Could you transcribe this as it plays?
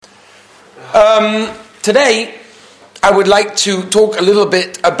Today, I would like to talk a little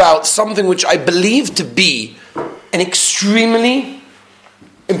bit about something which I believe to be an extremely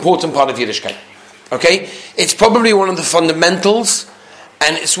important part of Yiddishkeit. Okay? It's probably one of the fundamentals,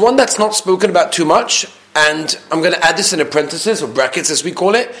 and it's one that's not spoken about too much, and I'm going to add this in parentheses, or brackets as we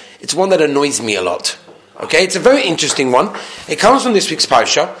call it. It's one that annoys me a lot. Okay? It's a very interesting one. It comes from this week's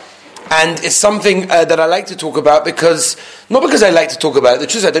Parsha, and it's something that I like to talk about not because I like to talk about it, the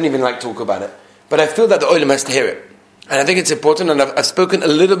truth is I don't even like to talk about it, but I feel that the Olam has to hear it. And I think it's important, and I've spoken a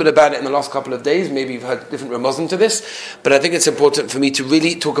little bit about it in the last couple of days. Maybe you've heard different ramazim to this, but I think it's important for me to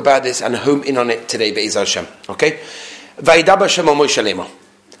really talk about this and home in on it today, Be'ez Hashem. Okay? Vaydaber Shem al Moshe Lema.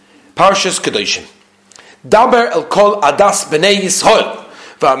 Parshas Kedoshim. Daber el kol adas b'nei Yisrael.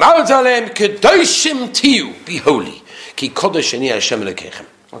 V'amar zalem Kedoshim tiyu. Be holy. Ki kodesh ani Hashem Elokeichem.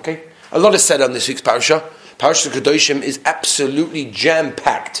 Okay? A lot is said on this week's Parsha. Parshas Kedoshim is absolutely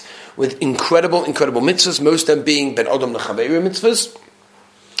jam-packed with incredible mitzvahs, most of them being Ben Adam L'Chaveira mitzvahs,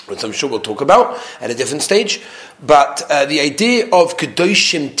 which I'm sure we'll talk about at a different stage. But the idea of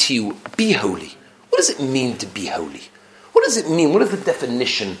Kedoshim Tiyu, be holy. What does it mean to be holy? What does it mean? What is the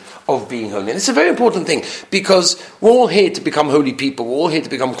definition of being holy? And it's a very important thing, because we're all here to become holy people. We're all here to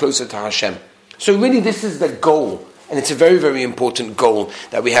become closer to Hashem. So really this is the goal, and it's a very, very important goal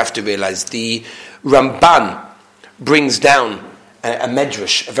that we have to realize. The Ramban brings down a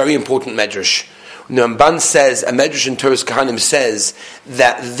medrash, a very important medrash. The Ramban says, a medrash in Torah's Kahanim says,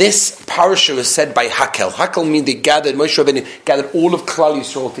 that this parasha is said by Hakel. Hakel means Moshe Rabbeinu gathered all of Klal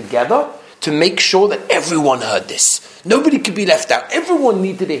Yisrael together to make sure that everyone heard this. Nobody could be left out. Everyone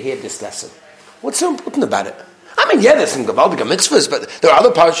needed to hear this lesson. What's so important about it? I mean, yeah, there's some Gavaldic mitzvahs, but there are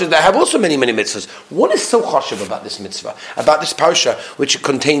other parashas that have also many, many mitzvahs. What is so chashuv about this mitzvah, about this parasha, which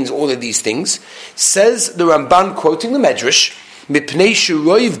contains all of these things? Says the Ramban, quoting the medrash, Mipnei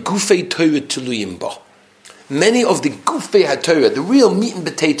shuroiv gufei Torah tuluyim ba. Many of the gufei HaTorah, the real meat and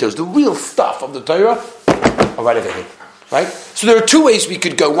potatoes, the real stuff of the Torah, are right over here. Right? So there are two ways we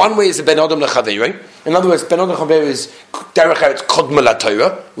could go. One way is the Ben Adam L'Chaveira. In other words, Ben Adam L'Chaveira is derech eretz kodma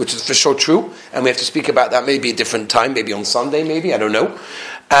LaTorah, which is for sure true, and we have to speak about that maybe a different time, maybe on Sunday, maybe, I don't know.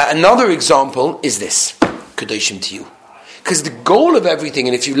 Another example is this, Kedoshim Tiyu. Because the goal of everything,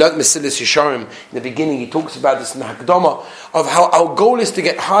 and if you learn Mesilas Yesharim in the beginning, he talks about this in the Hakdama, of how our goal is to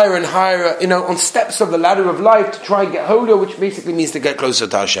get higher and higher, on steps of the ladder of life, to try and get holier, which basically means to get closer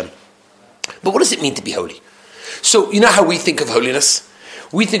to Hashem. But what does it mean to be holy? So, you know how we think of holiness?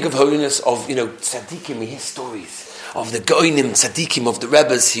 We think of holiness of, tzaddikim. We hear stories of the goinim, tzaddikim, of the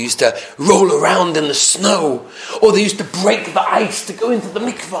Rebbes who used to roll around in the snow, or they used to break the ice to go into the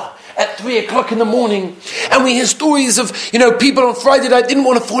mikvah at 3 o'clock in the morning. And we hear stories of, people on Friday night didn't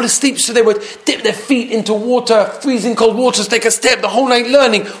want to fall asleep, so they would dip their feet into water, freezing cold water, take a step the whole night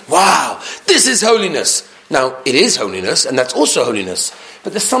learning. Wow, this is holiness. Now, it is holiness, and that's also holiness,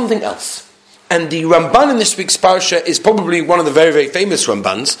 but there's something else. And the Ramban in this week's Parsha is probably one of the very, very famous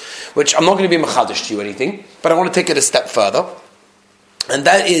Rambans, which I'm not going to be machadish to you or anything, but I want to take it a step further. And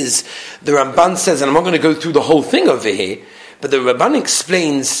that is, the Ramban says, and I'm not going to go through the whole thing over here, but the Ramban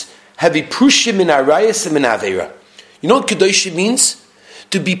explains, Havi prushim min arayas min avera. You know what Kedoshim means?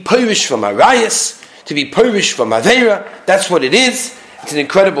 To be purish from arayas, to be purish from avera. That's what it is. It's an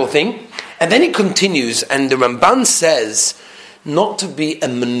incredible thing. And then he continues, and the Ramban says, not to be a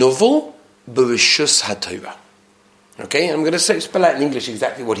menovel, B'rishus HaTorah. Okay, I'm going to spell out in English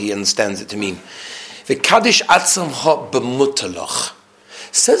exactly what he understands it to mean. V'kadish atzamcha b'mutter.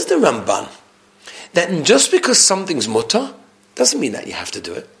 Says the Ramban that just because something's mutter doesn't mean that you have to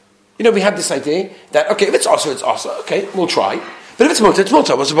do it. We have this idea that, okay, if it's also, it's also. Okay, we'll try. But if it's mutter, it's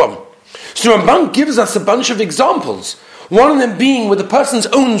mutter. What's the problem? So the Ramban gives us a bunch of examples. One of them being with a person's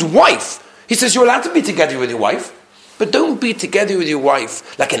own wife. He says you're allowed to be together with your wife, but don't be together with your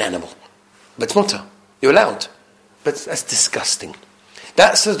wife like an animal. But it's mutter. You're allowed. But that's disgusting.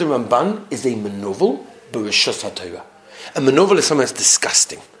 That, says the Ramban, is a menovel b'rishus HaTorah. A menovel is something that's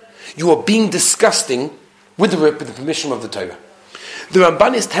disgusting. You are being disgusting with the permission of the Torah. The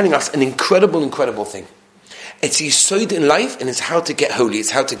Ramban is telling us an incredible, incredible thing. It's yesod in life, and it's how to get holy.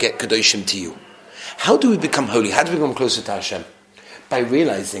 It's how to get Kedoshim Tiyu. How do we become holy? How do we become closer to Hashem? By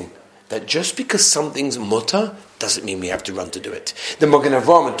realizing that just because something's mutter doesn't mean we have to run to do it. The Magen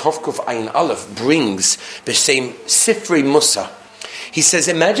Avraham in Tovkuf Ayin Aleph brings the same Sifrei Musa. He says,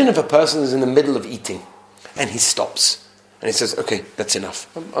 imagine if a person is in the middle of eating and he stops and he says, okay, that's enough.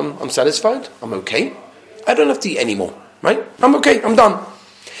 I'm satisfied. I'm okay. I don't have to eat anymore. Right? I'm okay. I'm done.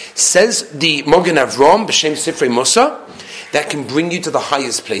 Says the Magen Avraham b'shem Sifrei Musa that can bring you to the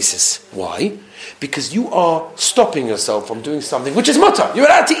highest places. Why? Because you are stopping yourself from doing something which is mutter. You're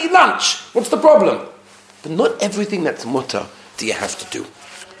allowed to eat lunch. What's the problem? But not everything that's mutter do you have to do.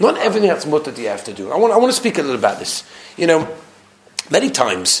 Not everything that's mutter do you have to do. I want to speak a little about this. Many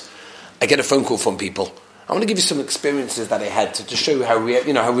times I get a phone call from people. I want to give you some experiences that I had to show you how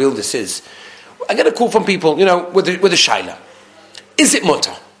real this is. I get a call from people, with a shaila. Is it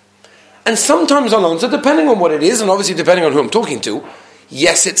mutter? And sometimes I'll answer, depending on what it is, and obviously depending on who I'm talking to,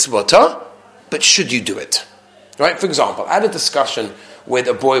 yes, it's mutter, but should you do it? Right? For example, I had a discussion with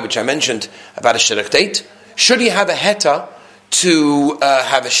a boy, which I mentioned, about a shidduch date. Should he have a heta to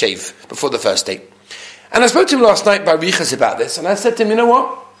have a shave before the first date? And I spoke to him last night by Riches about this, and I said to him, you know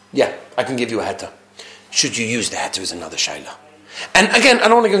what? Yeah, I can give you a heta. Should you use the heta as another shaila? And again, I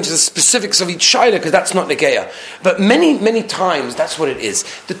don't want to go into the specifics of each shaila because that's not negeya. But many, many times, that's what it is.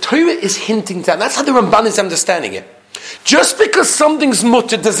 The Torah is hinting that. That's how the Ramban is understanding it. Just because something's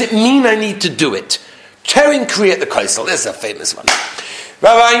mutter, does it mean I need to do it? Tearing Kriya at the Kaisel. This is a famous one.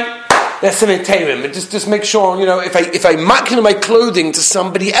 Rabbi, there's some tearing. Just make sure, if I makin my clothing to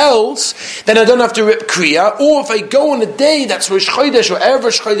somebody else, then I don't have to rip Kriya. Or if I go on a day that's Rosh Chodesh or Erev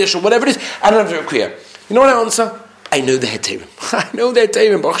Rosh Chodesh or whatever it is, I don't have to rip Kriya. You know what I answer? I know the heterim. I know the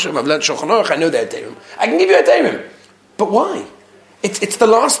heterim. Baruch Hashem, I've learned Shulchan Aruch. I know the heterim. I can give you heterim. But why? It's the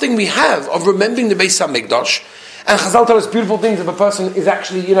last thing we have of remembering the Beis HaMikdash. And Chazal tell us beautiful things if a person is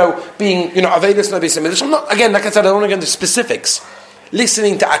actually, being, Avelis in the Beis HaMikdash. I'm not, again, like I said, I don't want to get into specifics.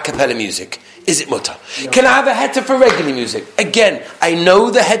 Listening to a cappella music. Is it mutter? No. Can I have a heter for regular music? Again, I know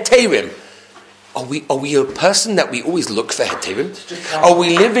the heterim. Are we a person that we always look for heterim? Are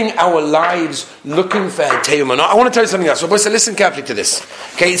we living our lives looking for heterim or not? I want to tell you something else. So, boys, listen carefully to this.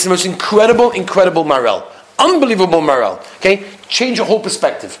 Okay, it's the most incredible marel. Unbelievable marel. Okay, change your whole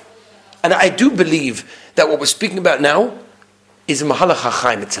perspective. And I do believe that what we're speaking about now is a mahalach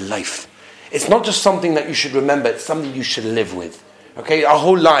hachaim. It's a life. It's not just something that you should remember. It's something you should live with. Okay, our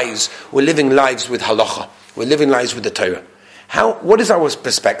whole lives, we're living lives with halacha. We're living lives with the Torah. What is our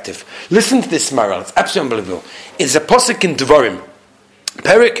perspective? Listen to this maral. It's absolutely unbelievable. It's a posuk in Dvarim.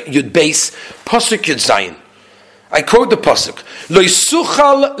 Perik Yud Beis, posuk Yud Zayin. I quote the posuk. Lo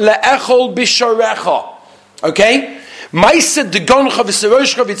yisuchal le'echol bisharecha. Okay? Maisa degoncha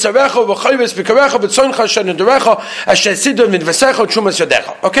v'seroshcha v'tzarecha v'chayves v'karecha v'tzoncha shenedorecha asher sidon v'dvasecha trumas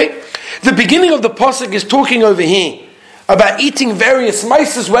yadecha. Okay? The beginning of the posuk is talking over here about eating various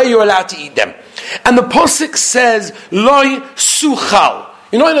maisas where you're allowed to eat them. And the posuk says, loy suchal.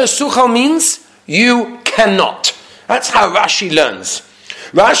 You know what suchal means? You cannot. That's how Rashi learns.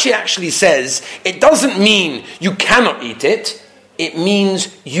 Rashi actually says, it doesn't mean you cannot eat it, it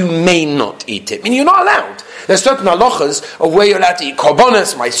means you may not eat it. I mean, you're not allowed. There's certain halachas of where you're allowed to eat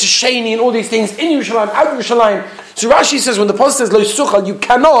korbanos, ma'aser sheni, and all these things in Yerushalayim, out of Yerushalayim. So Rashi says, when the posuk says, loy suchal, you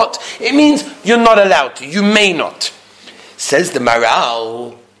cannot, it means you're not allowed to, you may not. Says the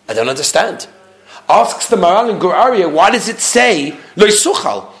Maral, I don't understand. Asks the Maral in Gur Aryeh, why does it say lo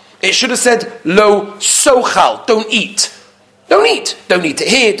suchal? It should have said lo sochal, don't eat. Don't eat. Don't eat it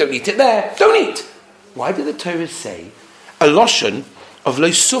here, don't eat it there, don't eat. Why did the Torah say a loshon of lo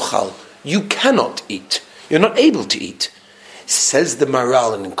suchal, you cannot eat, you're not able to eat? Says the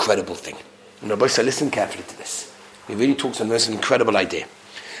Maral, an incredible thing. And Rabbi, so listen carefully to this. He really talks on this incredible idea.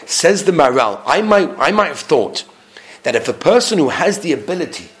 Says the Maral, I might have thought that if a person who has the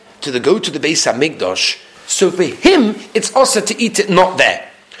ability to go to the Beis HaMikdash, so for him, it's also to eat it not there.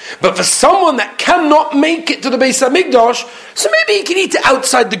 But for someone that cannot make it to the Beis HaMikdash, so maybe he can eat it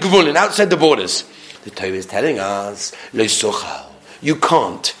outside the Gvulin, outside the borders. The Torah is telling us, Lo sochal, you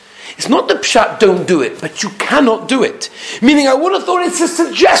can't. It's not the pshat, don't do it, but you cannot do it. Meaning, I would have thought it's a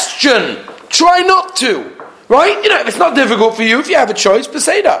suggestion. Try not to. Right? If it's not difficult for you, if you have a choice,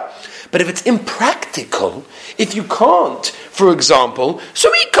 Peseda. But if it's impractical, if you can't, for example, so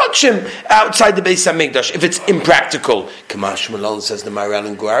eat kachim outside the Beis HaMikdash, if it's impractical. Kamash Malon says the Maral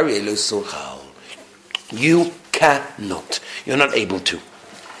and Gur Aryeh lo suchal. You cannot. You're not able to.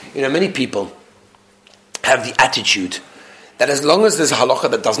 Many people have the attitude that as long as there's a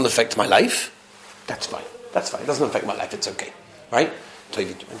halacha that doesn't affect my life, that's fine. That's fine. It doesn't affect my life, it's okay. Right?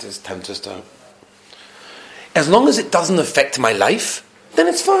 As long as it doesn't affect my life, then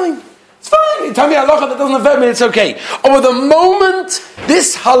it's fine. It's fine. You tell me halacha that doesn't affect me, it's okay. Or the moment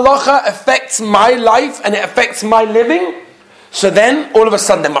this halacha affects my life and it affects my living, so then all of a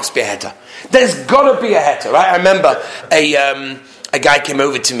sudden there must be a heta. There's got to be a heta, right? I remember a guy came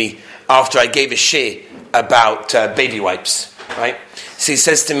over to me after I gave a shir about baby wipes, right? So he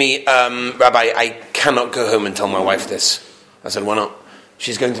says to me, Rabbi, I cannot go home and tell my wife this. I said, why not?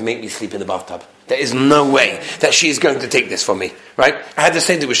 She's going to make me sleep in the bathtub. There is no way that she is going to take this from me, right? I had the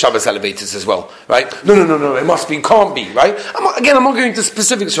same thing with Shabbos elevators as well, right? No, it must be, can't be, right? I'm not going into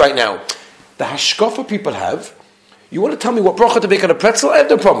specifics right now. The hashkafa people have, you want to tell me what bracha to bake on a pretzel? I have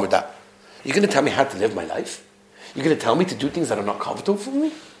no problem with that. You're going to tell me how to live my life? You're going to tell me to do things that are not comfortable for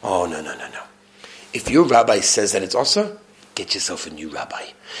me? Oh, no. If your rabbi says that it's also, get yourself a new rabbi.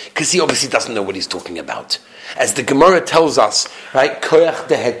 Because he obviously doesn't know what he's talking about. As the Gemara tells us, right, koyach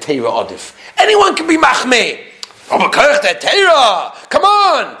de hetera odif. Anyone can be machmeh. Oh, but koyach de hetera. Come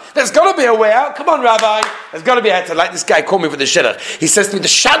on. There's got to be a way out. Come on, Rabbi. There's got to be a hetera. Like this guy called me for the shidduch. He says to me, the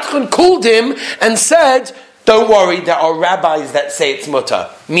shadchan called him and said, don't worry, there are rabbis that say it's mutter.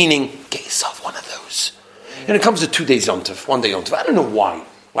 Meaning, get yourself one of those. And it comes to 2 days yontif, 1 day yontif. I don't know why.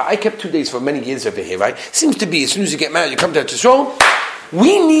 Well, I kept 2 days for many years over here, right? Seems to be, as soon as you get married, you come to Yisrael.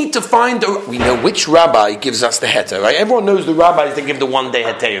 We need to find, we know which rabbi gives us the heter, right? Everyone knows the rabbis that give the 1 day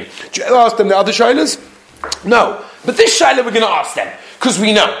heterim. Do you ever ask them the other shaylas? No. But this shayla we're going to ask them. Because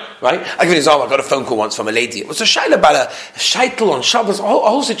we know, right? I give you an example. I got a phone call once from a lady. It was a shayla about a shaitel on Shabbos, a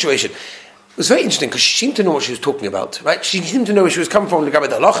whole situation. It was very interesting because she seemed to know what she was talking about, right? She seemed to know where she was coming from. The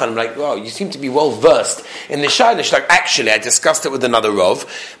halacha. I'm like, wow, you seem to be well versed in the shayla. She's like, actually, I discussed it with another rov,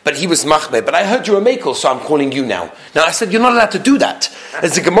 but he was machmeh. But I heard you're a mekel, so I'm calling you now. Now I said, you're not allowed to do that.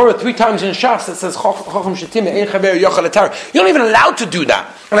 There's a Gemara 3 times in Shas that says, you're not even allowed to do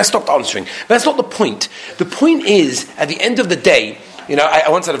that. And I stopped answering. But that's not the point. The point is, at the end of the day, you know, I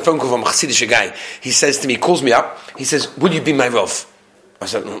once had a phone call from a Chassidish guy. He says to me, he calls me up. He says, will you be my rov? I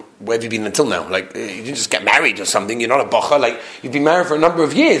said, where have you been until now? Like, you didn't just get married or something. You're not a bocha. Like, you've been married for a number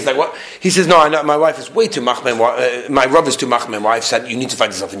of years. Like, what? He says, no, I know, my wife is way too machmeh. My rov is too machmeh. My wife said, you need to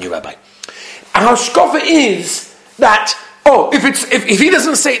find yourself a new rabbi. And our shkofa is that, if he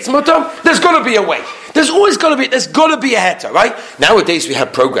doesn't say it's mutter, there's got to be a way. There's got to be a heter, right? Nowadays we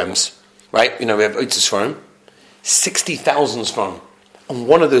have programs, right? You know, we have Oitzes Forum, 60,000 from. On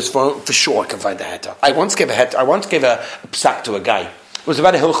one of those forums, for sure I can find the heter. I once gave a psak to a guy. It was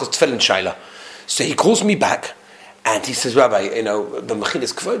about a hilchos tefillin shaila. So he calls me back and he says, Rabbi, you know, the mechil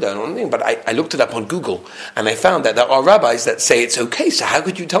is kvoda and all thing, but I looked it up on Google and I found that there are rabbis that say it's okay. So how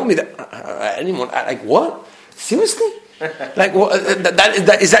could you tell me that? Anyone? Like, what? Seriously? Like, what?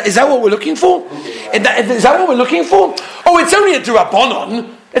 Is that what we're looking for? Is that what we're looking for? Oh, it's only a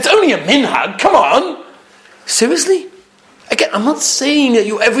durabonon. It's only a minhag. Come on. Seriously? Again, I'm not saying that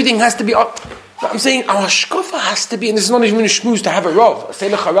everything has to be up. I'm saying our shkofa has to be, and this is not even a shmooze to have a rov.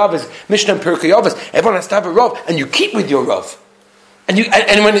 Seilach harav is Mishnah and Pirkei Avos. Everyone has to have a rov, and you keep with your rov. And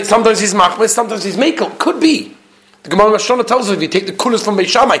when sometimes he's machmeh, sometimes he's mekel. Could be. The Gemara Mashona tells us if you take the kulas from Beis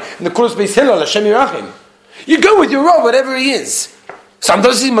Shammai and the kulas Beis Hillel, Hashem Yirachim, you go with your rov, whatever he is.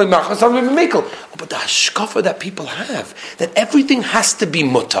 Sometimes he's machmeh, sometimes he's mekel. But the shkofa that people have, that everything has to be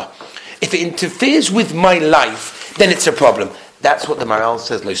mutter. If it interferes with my life, then it's a problem. That's what the Maral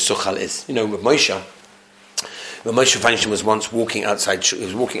says Lo Suchal is. You know, with Moshe Feinstein was once walking outside, he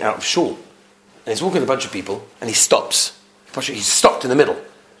was walking out of shul, and he's walking with a bunch of people, and he stops. He stopped in the middle.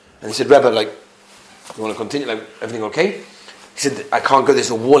 And he said, Rebbe, like, you want to continue? Like, everything okay? He said, I can't go,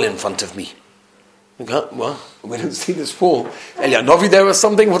 there's a wall in front of me. I go, well, we don't see this wall. Elia Novi there or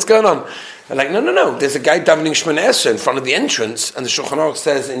something? What's going on? They're like, no. There's a guy davening Shemona Esrei in front of the entrance, and the Shulchan Aruch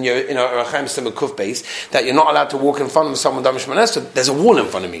says in your, Achrei Simon Kuf base that you're not allowed to walk in front of someone davening Shemona Esrei. There's a wall in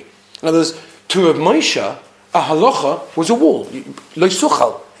front of me. In other words, to Rav Moshe, a halacha was a wall. Lo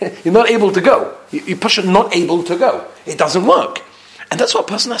suchal. You're not able to go. You're not able to go. It doesn't work. And that's what a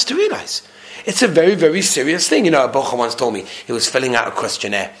person has to realize. It's a very, very serious thing. You know, a bocha once told me he was filling out a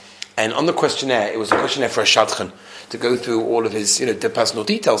questionnaire. And on the questionnaire, it was a questionnaire for a shadchan to go through all of his, the personal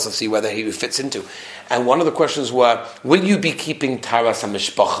details to see whether he fits into. And one of the questions were, will you be keeping taras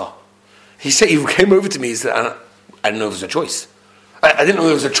ha-mishpacha? He said, he came over to me, he said, I didn't know if it was a choice. I didn't know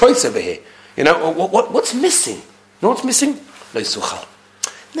there was a choice over here. What's missing? You know what's missing? Lo suchal.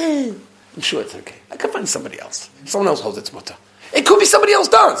 No, I'm sure it's okay. I can find somebody else. Someone else holds its mutter. It could be somebody else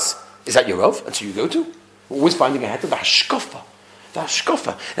does. Is that your rov? That's who you go to? Always finding a heter, the hashkafa. The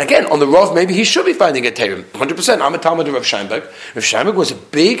hashkafa. And again, on the rov, maybe he should be finding a heterim. 100%. I'm a Talmud of Rav Scheinberg. Rav Scheinberg was a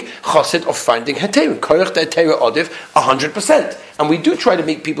big chassid of finding heterim. Koyach de heter odiv, 100%. And we do try to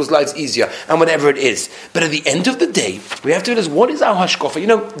make people's lives easier, and whatever it is. But at the end of the day, we have to realize, what is our hashkafa?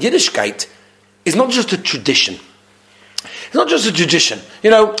 Yiddishkeit is not just a tradition. It's not just a tradition.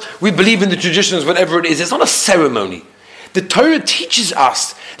 We believe in the traditions, whatever it is. It's not a ceremony. The Torah teaches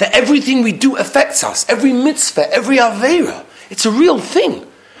us that everything we do affects us. Every mitzvah, every aveira. It's a real thing.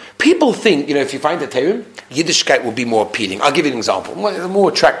 People think, if you find a Torah, Yiddishkeit will be more appealing. I'll give you an example, more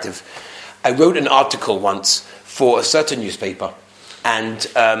attractive. I wrote an article once for a certain newspaper And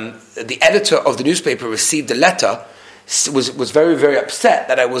the editor of the newspaper received a letter, was very, very upset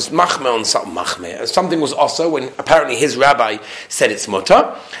that I was machmeh on something. Something was also when apparently his rabbi said it's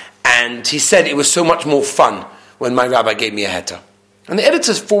mutter, and he said it was so much more fun when my rabbi gave me a heter. And the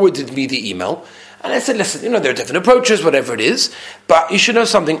editor forwarded me the email, and I said, listen, there are different approaches, whatever it is, but you should know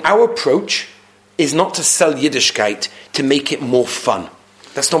something. Our approach is not to sell Yiddishkeit to make it more fun.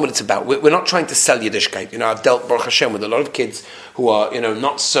 That's not what it's about. We're not trying to sell Yiddishkeit. I've dealt, Baruch Hashem, with a lot of kids who are,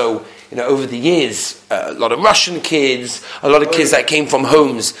 not so, over the years, a lot of Russian kids, a lot of kids that came from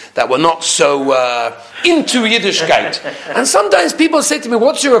homes that were not so into Yiddishkeit. And sometimes people say to me,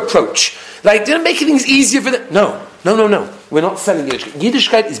 what's your approach? Like, making things easier for them. No. We're not selling Yiddishkeit.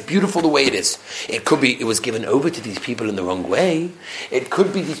 Yiddishkeit is beautiful the way it is. It could be it was given over to these people in the wrong way. It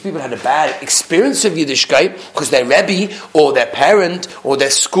could be these people had a bad experience of Yiddishkeit because their Rebbe or their parent or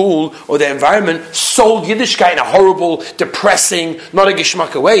their school or their environment sold Yiddishkeit in a horrible, depressing, not a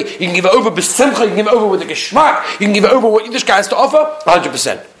geschmack way. You can give it over b'simcha, you can give it over with a geschmack, you can give it over what Yiddishkeit has to offer,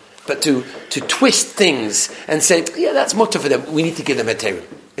 100%. But to twist things and say, yeah, that's mutter for them, we need to give them a terim.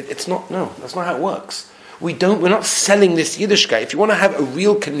 It's not, no, that's not how it works. We're not selling this Yiddishkeit. If you want to have a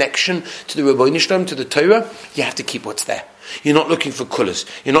real connection to the Rebbeinu Shalom, to the Torah, you have to keep what's there. You're not looking for colours.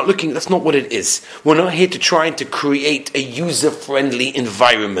 That's not what it is. We're not here to try to create a user-friendly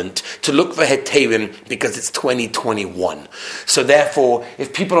environment to look for heterim because it's 2021. So therefore,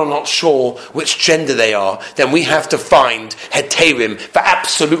 if people are not sure which gender they are, then we have to find heterim for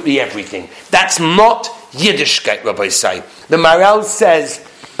absolutely everything. That's not Yiddishkeit, Rabbi say. The Maral says,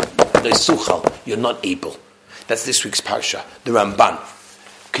 you're not able. That's this week's Parsha, the Ramban.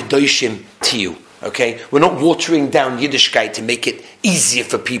 Kedoshim Tiyu. Okay? We're not watering down Yiddishkeit to make it easier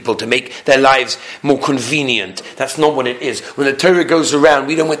for people, to make their lives more convenient. That's not what it is. When the Torah goes around,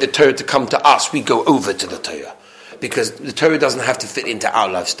 we don't want the Torah to come to us. We go over to the Torah. Because the Torah doesn't have to fit into our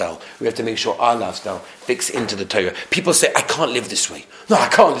lifestyle. We have to make sure our lifestyle fits into the Torah. People say, I can't live this way. No, I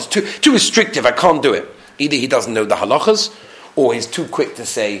can't. It's too restrictive. I can't do it. Either he doesn't know the halachas, or he's too quick to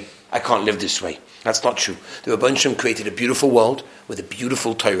say, I can't live this way. That's not true. The Rebbeinu Shalom created a beautiful world with a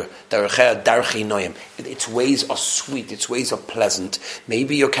beautiful Torah. Its ways are sweet. Its ways are pleasant.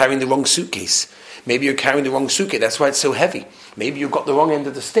 Maybe you're carrying the wrong suitcase. That's why it's so heavy. Maybe you've got the wrong end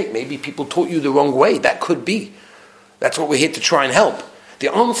of the stick. Maybe people taught you the wrong way. That could be. That's what we're here to try and help. The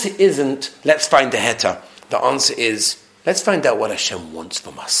answer isn't, let's find the heter. The answer is, let's find out what Hashem wants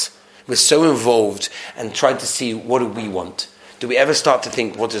from us. We're so involved and trying to see, what do we want? Do we ever start to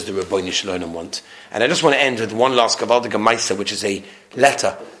think, what does the Rebbeinu Shalom want? And I just want to end with one last Gavaldige Maisa, which is a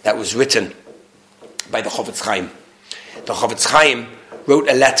letter that was written by the Chofetz Chaim. The Chofetz Chaim wrote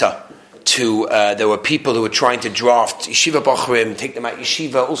a letter to, there were people who were trying to draft yeshiva bachrim, take them out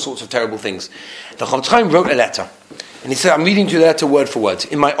yeshiva, all sorts of terrible things. The Chofetz Chaim wrote a letter. And he said, I'm reading to you the letter word for word.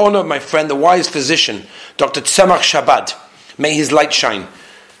 In my honor, my friend, the wise physician, Dr. Tzemach Shabbat, may his light shine.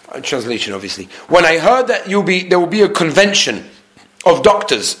 Translation, obviously. When I heard that there will be a convention of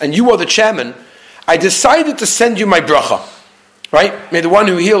doctors, and you are the chairman, I decided to send you my bracha. Right? May the one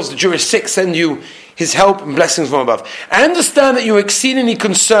who heals the Jewish sick send you his help and blessings from above. I understand that you are exceedingly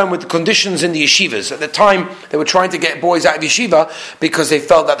concerned with the conditions in the yeshivas. At the time, they were trying to get boys out of yeshiva because they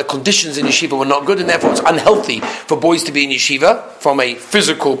felt that the conditions in yeshiva were not good, and therefore it's unhealthy for boys to be in yeshiva from a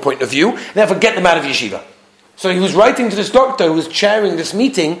physical point of view, and therefore get them out of yeshiva. So he was writing to this doctor who was chairing this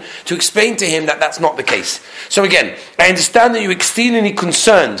meeting to explain to him that that's not the case. So again, I understand that you're exceedingly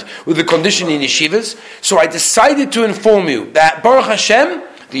concerned with the condition in yeshivas, so I decided to inform you that Baruch Hashem,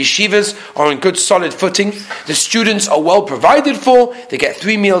 the yeshivas are on good solid footing, the students are well provided for, they get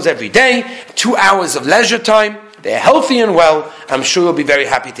 3 meals every day, 2 hours of leisure time, they're healthy and well. I'm sure you'll be very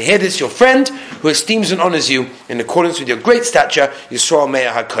happy to hear this. Your friend who esteems and honors you in accordance with your great stature, Yisrael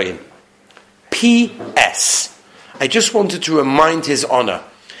Meir HaKoyim. P.S. I just wanted to remind his honor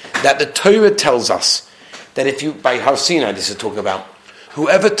that the Torah tells us that if you, by Har Sinai this is talking about,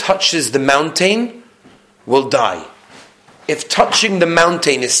 whoever touches the mountain will die. If touching the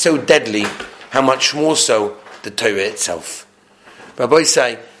mountain is so deadly, how much more so the Torah itself. Rabbi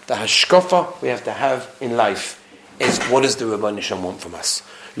say, the hashkafa we have to have in life is, what does the Rebbeinu Shalom want from us?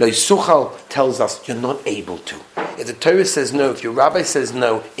 Lo Yisuchal tells us you're not able to. If the Torah says no, if your rabbi says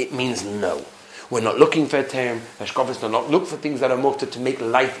no, it means no. We're not looking for a term. Hashkafas do not look for things that are mutter to make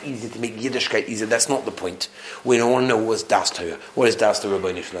life easy, to make Yiddishkeit easier. That's not the point. We don't want to know what's Das Torah. What is Das the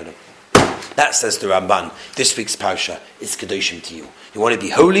Rebbeinu Shalom? That says the Ramban. This week's Parsha is Kedoshim to you. You want to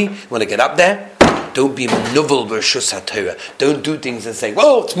be holy? You want to get up there? Don't be menuvel b'reshus haTorah. Don't do things and say,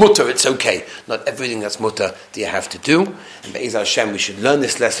 well, it's mutter, it's okay. Not everything that's mutter do you have to do. And Be'ez Hashem, we should learn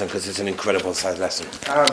this lesson because it's an incredible size lesson.